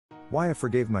Why I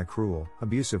forgave my cruel,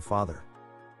 abusive father.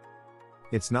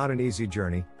 It's not an easy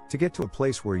journey to get to a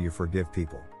place where you forgive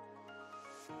people.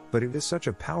 But it is such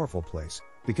a powerful place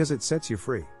because it sets you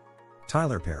free.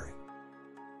 Tyler Perry.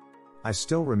 I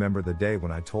still remember the day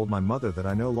when I told my mother that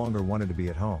I no longer wanted to be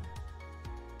at home.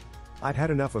 I'd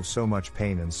had enough of so much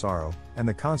pain and sorrow, and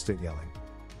the constant yelling.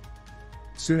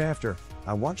 Soon after,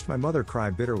 I watched my mother cry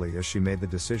bitterly as she made the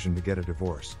decision to get a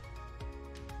divorce.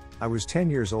 I was 10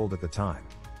 years old at the time.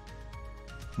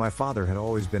 My father had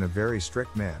always been a very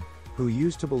strict man, who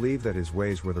used to believe that his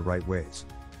ways were the right ways.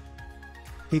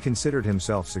 He considered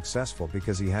himself successful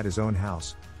because he had his own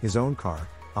house, his own car,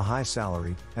 a high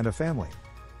salary, and a family.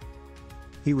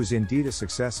 He was indeed a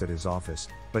success at his office,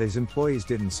 but his employees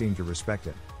didn't seem to respect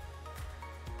him.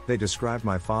 They described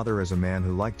my father as a man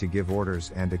who liked to give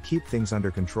orders and to keep things under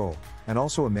control, and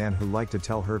also a man who liked to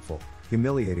tell hurtful,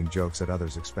 humiliating jokes at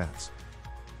others' expense.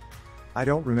 I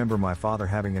don't remember my father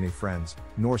having any friends,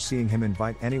 nor seeing him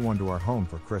invite anyone to our home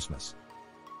for Christmas.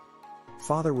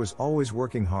 Father was always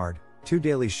working hard, 2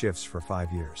 daily shifts for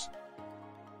 5 years.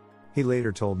 He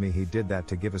later told me he did that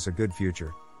to give us a good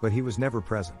future, but he was never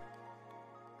present.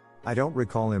 I don't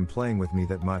recall him playing with me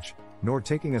that much, nor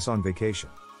taking us on vacation.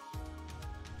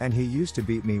 And he used to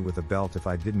beat me with a belt if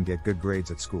I didn't get good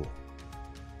grades at school.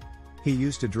 He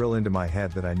used to drill into my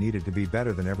head that I needed to be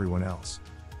better than everyone else.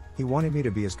 He wanted me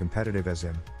to be as competitive as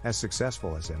him, as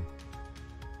successful as him.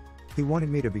 He wanted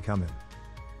me to become him.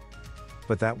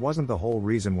 But that wasn't the whole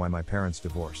reason why my parents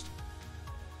divorced.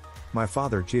 My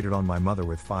father cheated on my mother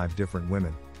with 5 different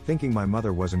women, thinking my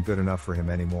mother wasn't good enough for him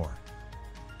anymore.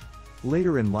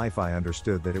 Later in life I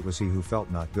understood that it was he who felt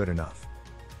not good enough.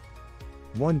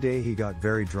 One day he got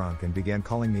very drunk and began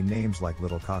calling me names like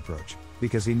little cockroach,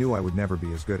 because he knew I would never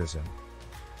be as good as him.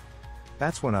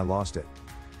 That's when I lost it.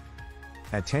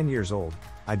 At 10 years old,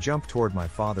 I jumped toward my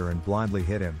father and blindly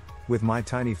hit him, with my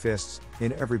tiny fists,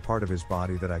 in every part of his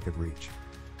body that I could reach.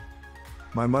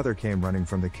 My mother came running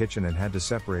from the kitchen and had to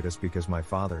separate us because my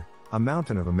father, a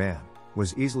mountain of a man,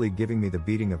 was easily giving me the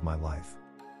beating of my life.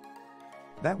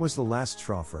 That was the last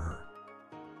straw for her.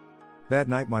 That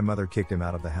night my mother kicked him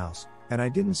out of the house, and I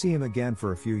didn't see him again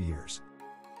for a few years.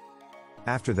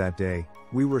 After that day,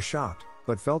 we were shocked,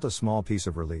 but felt a small piece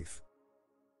of relief.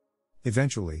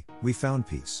 Eventually, we found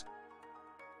peace.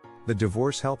 The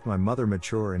divorce helped my mother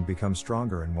mature and become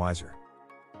stronger and wiser.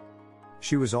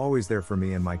 She was always there for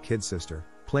me and my kid sister,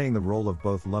 playing the role of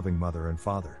both loving mother and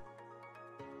father.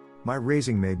 My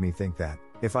raising made me think that,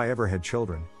 if I ever had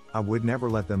children, I would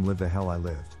never let them live the hell I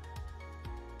lived.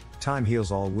 Time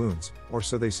heals all wounds, or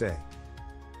so they say.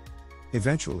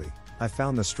 Eventually, I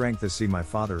found the strength to see my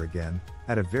father again,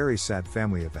 at a very sad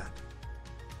family event.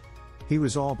 He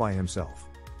was all by himself.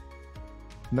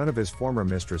 None of his former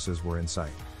mistresses were in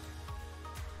sight.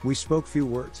 We spoke few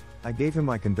words, I gave him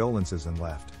my condolences and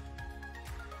left.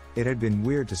 It had been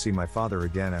weird to see my father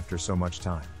again after so much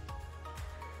time.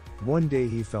 One day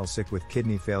he fell sick with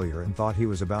kidney failure and thought he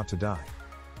was about to die.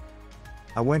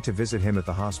 I went to visit him at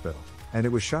the hospital, and it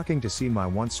was shocking to see my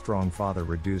once strong father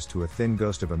reduced to a thin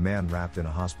ghost of a man wrapped in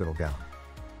a hospital gown.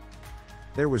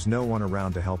 There was no one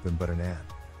around to help him but an aunt.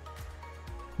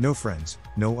 No friends,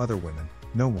 no other women,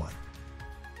 no one.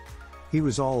 He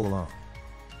was all alone.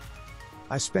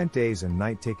 I spent days and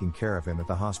nights taking care of him at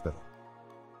the hospital.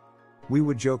 We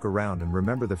would joke around and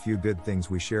remember the few good things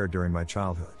we shared during my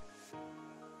childhood.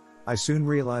 I soon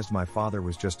realized my father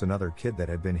was just another kid that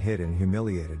had been hit and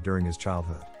humiliated during his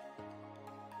childhood.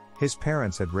 His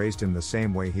parents had raised him the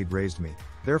same way he'd raised me,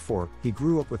 therefore, he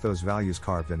grew up with those values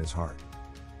carved in his heart.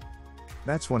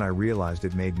 That's when I realized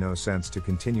it made no sense to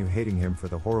continue hating him for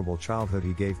the horrible childhood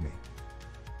he gave me.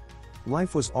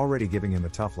 Life was already giving him a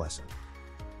tough lesson.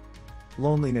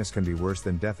 Loneliness can be worse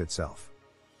than death itself.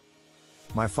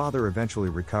 My father eventually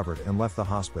recovered and left the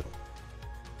hospital.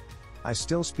 I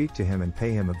still speak to him and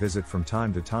pay him a visit from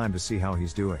time to time to see how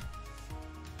he's doing.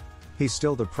 He's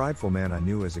still the prideful man I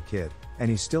knew as a kid, and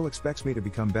he still expects me to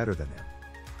become better than him.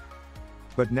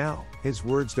 But now, his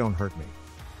words don't hurt me.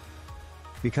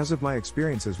 Because of my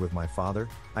experiences with my father,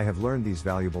 I have learned these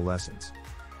valuable lessons.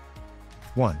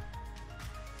 1.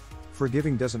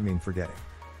 Forgiving doesn't mean forgetting.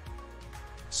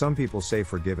 Some people say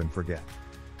forgive and forget.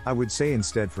 I would say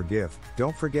instead forgive,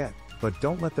 don't forget, but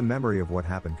don't let the memory of what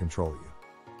happened control you.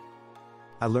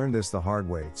 I learned this the hard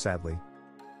way, sadly.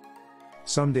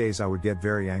 Some days I would get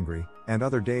very angry, and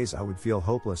other days I would feel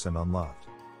hopeless and unloved.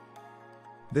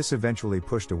 This eventually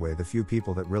pushed away the few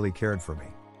people that really cared for me.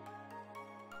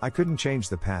 I couldn't change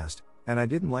the past, and I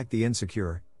didn't like the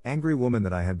insecure, angry woman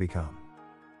that I had become.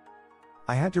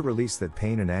 I had to release that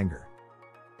pain and anger.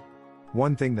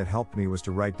 One thing that helped me was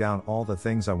to write down all the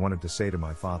things I wanted to say to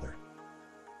my father.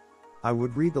 I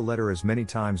would read the letter as many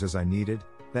times as I needed,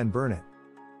 then burn it.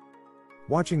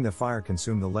 Watching the fire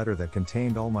consume the letter that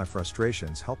contained all my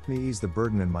frustrations helped me ease the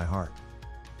burden in my heart.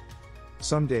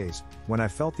 Some days, when I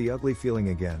felt the ugly feeling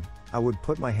again, I would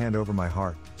put my hand over my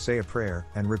heart, say a prayer,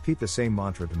 and repeat the same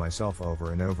mantra to myself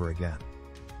over and over again.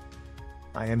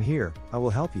 I am here, I will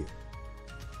help you.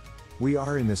 We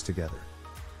are in this together.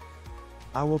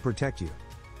 I will protect you.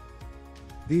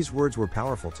 These words were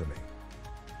powerful to me.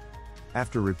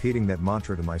 After repeating that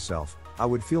mantra to myself, I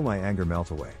would feel my anger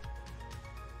melt away.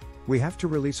 We have to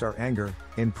release our anger,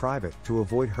 in private, to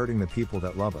avoid hurting the people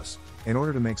that love us, in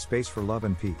order to make space for love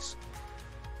and peace.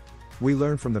 We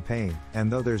learn from the pain,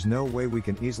 and though there's no way we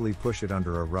can easily push it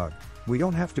under a rug, we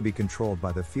don't have to be controlled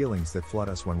by the feelings that flood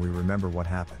us when we remember what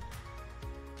happened.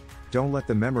 Don't let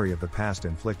the memory of the past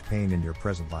inflict pain in your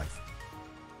present life.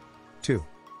 2.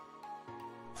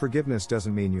 Forgiveness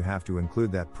doesn't mean you have to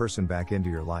include that person back into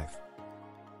your life.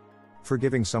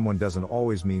 Forgiving someone doesn't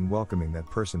always mean welcoming that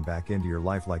person back into your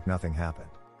life like nothing happened.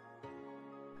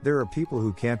 There are people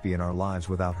who can't be in our lives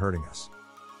without hurting us.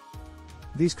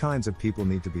 These kinds of people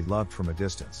need to be loved from a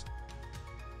distance.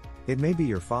 It may be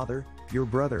your father, your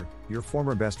brother, your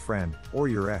former best friend, or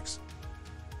your ex.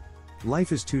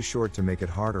 Life is too short to make it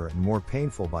harder and more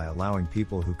painful by allowing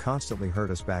people who constantly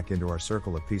hurt us back into our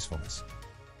circle of peacefulness.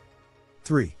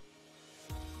 3.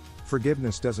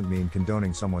 Forgiveness doesn't mean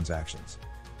condoning someone's actions.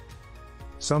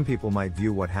 Some people might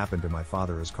view what happened to my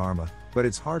father as karma, but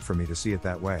it's hard for me to see it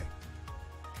that way.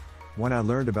 When I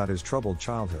learned about his troubled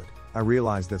childhood, I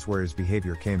realized that's where his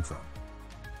behavior came from.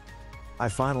 I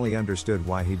finally understood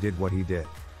why he did what he did.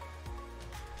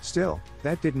 Still,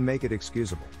 that didn't make it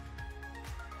excusable.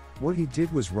 What he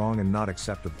did was wrong and not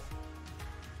acceptable.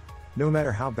 No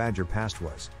matter how bad your past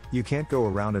was, you can't go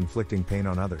around inflicting pain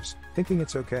on others, thinking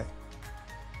it's okay.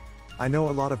 I know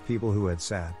a lot of people who had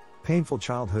sad, painful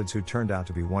childhoods who turned out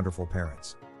to be wonderful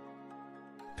parents.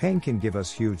 Pain can give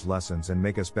us huge lessons and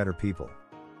make us better people.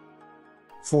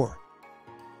 4.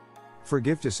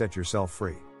 Forgive to set yourself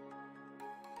free.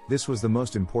 This was the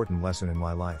most important lesson in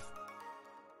my life.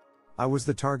 I was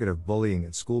the target of bullying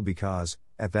at school because,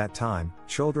 at that time,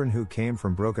 children who came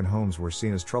from broken homes were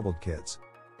seen as troubled kids.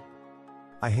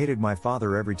 I hated my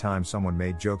father every time someone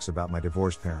made jokes about my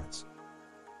divorced parents.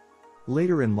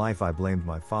 Later in life I blamed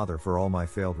my father for all my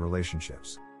failed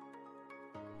relationships.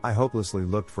 I hopelessly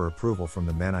looked for approval from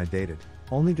the men I dated,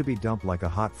 only to be dumped like a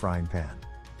hot frying pan.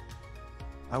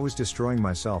 I was destroying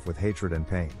myself with hatred and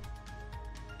pain.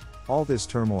 All this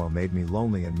turmoil made me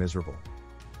lonely and miserable.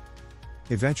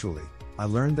 Eventually, I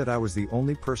learned that I was the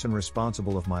only person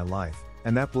responsible of my life,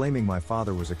 and that blaming my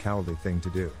father was a cowardly thing to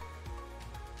do.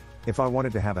 If I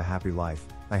wanted to have a happy life,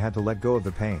 I had to let go of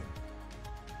the pain.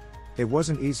 It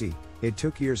wasn't easy, it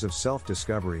took years of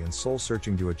self-discovery and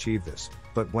soul-searching to achieve this,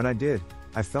 but when I did,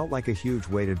 I felt like a huge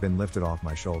weight had been lifted off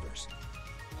my shoulders.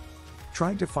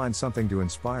 Trying to find something to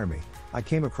inspire me, I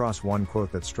came across one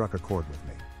quote that struck a chord with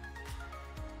me.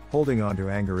 Holding on to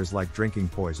anger is like drinking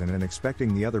poison and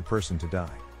expecting the other person to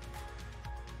die.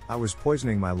 I was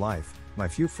poisoning my life, my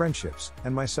few friendships,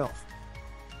 and myself.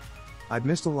 I'd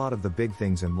missed a lot of the big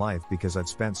things in life because I'd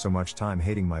spent so much time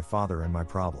hating my father and my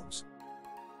problems.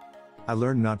 I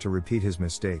learned not to repeat his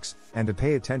mistakes, and to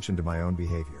pay attention to my own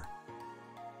behavior.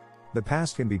 The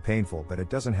past can be painful, but it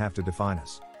doesn't have to define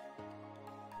us.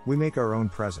 We make our own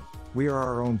present, we are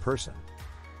our own person.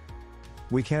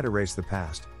 We can't erase the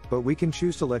past, but we can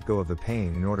choose to let go of the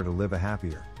pain in order to live a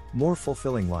happier, more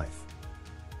fulfilling life.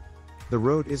 The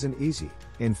road isn't easy.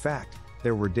 In fact,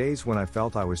 there were days when I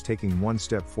felt I was taking one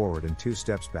step forward and 2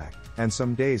 steps back, and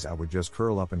some days I would just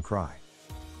curl up and cry.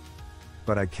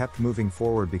 But I kept moving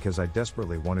forward because I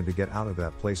desperately wanted to get out of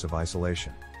that place of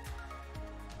isolation.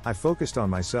 I focused on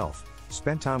myself,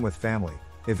 spent time with family,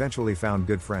 eventually found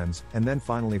good friends, and then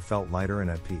finally felt lighter and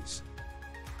at peace.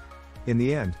 In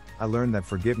the end, I learned that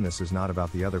forgiveness is not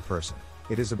about the other person,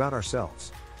 it is about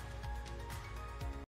ourselves.